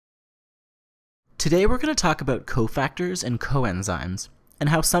Today we're going to talk about cofactors and coenzymes, and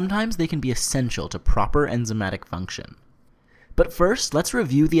how sometimes they can be essential to proper enzymatic function. But first, let's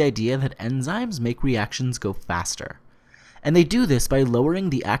review the idea that enzymes make reactions go faster, and they do this by lowering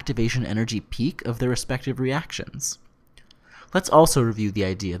the activation energy peak of their respective reactions. Let's also review the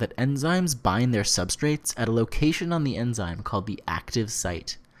idea that enzymes bind their substrates at a location on the enzyme called the active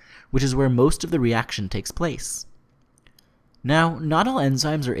site, which is where most of the reaction takes place. Now, not all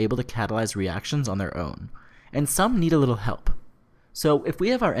enzymes are able to catalyze reactions on their own, and some need a little help. So if we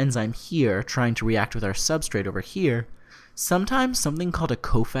have our enzyme here trying to react with our substrate over here, sometimes something called a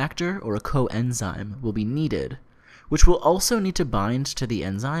cofactor or a coenzyme will be needed, which will also need to bind to the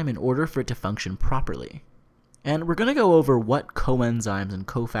enzyme in order for it to function properly. And we're going to go over what coenzymes and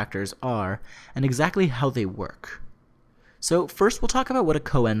cofactors are and exactly how they work. So first we'll talk about what a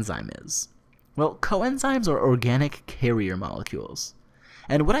coenzyme is. Well, coenzymes are organic carrier molecules.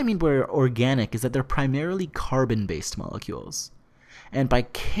 And what I mean by organic is that they're primarily carbon-based molecules. And by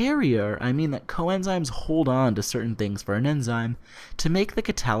carrier, I mean that coenzymes hold on to certain things for an enzyme to make the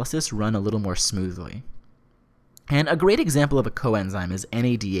catalysis run a little more smoothly. And a great example of a coenzyme is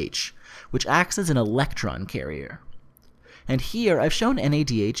NADH, which acts as an electron carrier. And here I've shown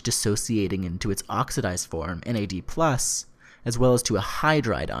NADH dissociating into its oxidized form, NAD+, as well as to a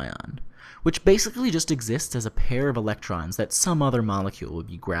hydride ion, which basically just exists as a pair of electrons that some other molecule would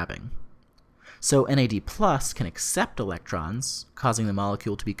be grabbing. So NAD+ can accept electrons, causing the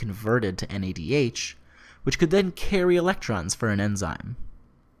molecule to be converted to NADH, which could then carry electrons for an enzyme.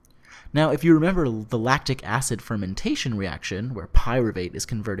 Now, if you remember the lactic acid fermentation reaction, where pyruvate is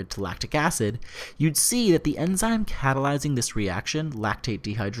converted to lactic acid, you'd see that the enzyme catalyzing this reaction, lactate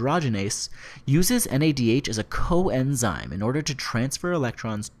dehydrogenase, uses NADH as a coenzyme in order to transfer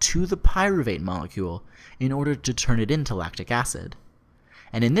electrons to the pyruvate molecule in order to turn it into lactic acid.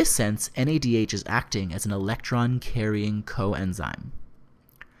 And in this sense, NADH is acting as an electron-carrying coenzyme.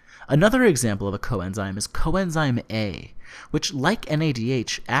 Another example of a coenzyme is coenzyme A, which, like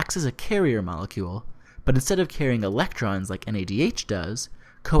NADH, acts as a carrier molecule, but instead of carrying electrons like NADH does,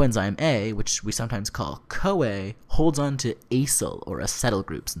 coenzyme A, which we sometimes call CoA, holds on to acyl or acetyl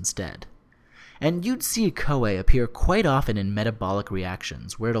groups instead. And you'd see CoA appear quite often in metabolic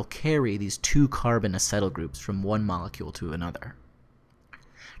reactions, where it'll carry these two carbon acetyl groups from one molecule to another.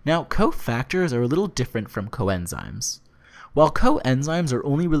 Now, cofactors are a little different from coenzymes. While coenzymes are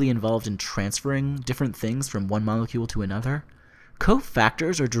only really involved in transferring different things from one molecule to another,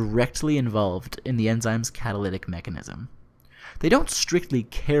 cofactors are directly involved in the enzyme's catalytic mechanism. They don't strictly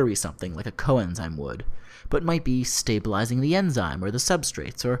carry something like a coenzyme would, but might be stabilizing the enzyme or the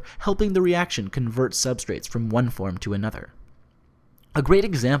substrates, or helping the reaction convert substrates from one form to another. A great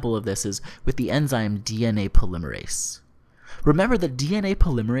example of this is with the enzyme DNA polymerase. Remember that DNA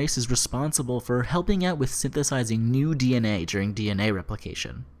polymerase is responsible for helping out with synthesizing new DNA during DNA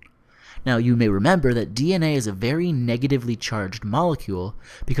replication. Now, you may remember that DNA is a very negatively charged molecule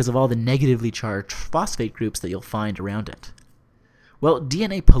because of all the negatively charged phosphate groups that you'll find around it. Well,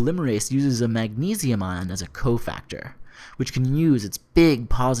 DNA polymerase uses a magnesium ion as a cofactor, which can use its big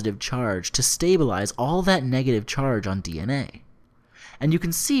positive charge to stabilize all that negative charge on DNA. And you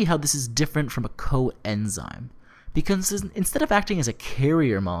can see how this is different from a coenzyme, because instead of acting as a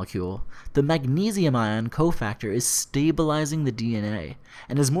carrier molecule, the magnesium ion cofactor is stabilizing the DNA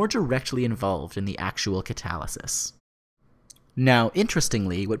and is more directly involved in the actual catalysis. Now,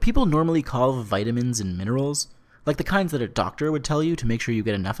 interestingly, what people normally call vitamins and minerals, like the kinds that a doctor would tell you to make sure you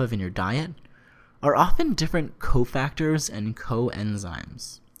get enough of in your diet, are often different cofactors and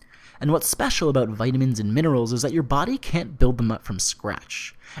coenzymes. And what's special about vitamins and minerals is that your body can't build them up from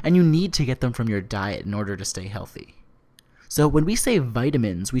scratch, and you need to get them from your diet in order to stay healthy. So when we say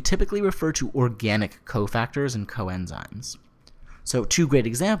vitamins, we typically refer to organic cofactors and coenzymes. So two great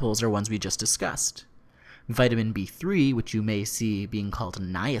examples are ones we just discussed. Vitamin B3, which you may see being called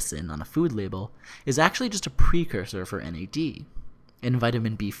niacin on a food label, is actually just a precursor for NAD, and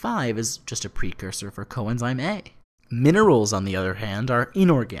vitamin B5 is just a precursor for coenzyme A. Minerals, on the other hand, are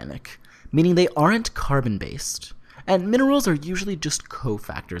inorganic, meaning they aren't carbon-based, and minerals are usually just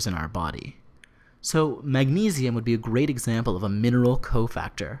cofactors in our body. So magnesium would be a great example of a mineral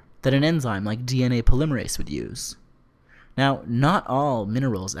cofactor that an enzyme like DNA polymerase would use. Now, not all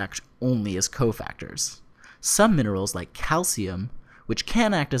minerals act only as cofactors. Some minerals, like calcium, which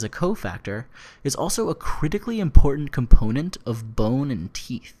can act as a cofactor, is also a critically important component of bone and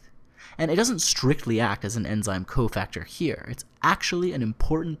teeth. And it doesn't strictly act as an enzyme cofactor here, it's actually an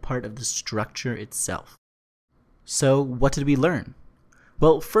important part of the structure itself. So what did we learn?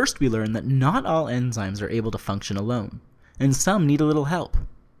 Well, first we learned that not all enzymes are able to function alone, and some need a little help.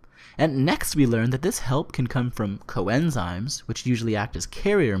 And next we learned that this help can come from coenzymes, which usually act as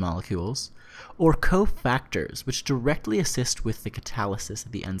carrier molecules, or cofactors, which directly assist with the catalysis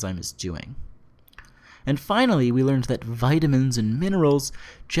that the enzyme is doing. And finally, we learned that vitamins and minerals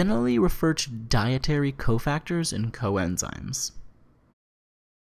generally refer to dietary cofactors and coenzymes.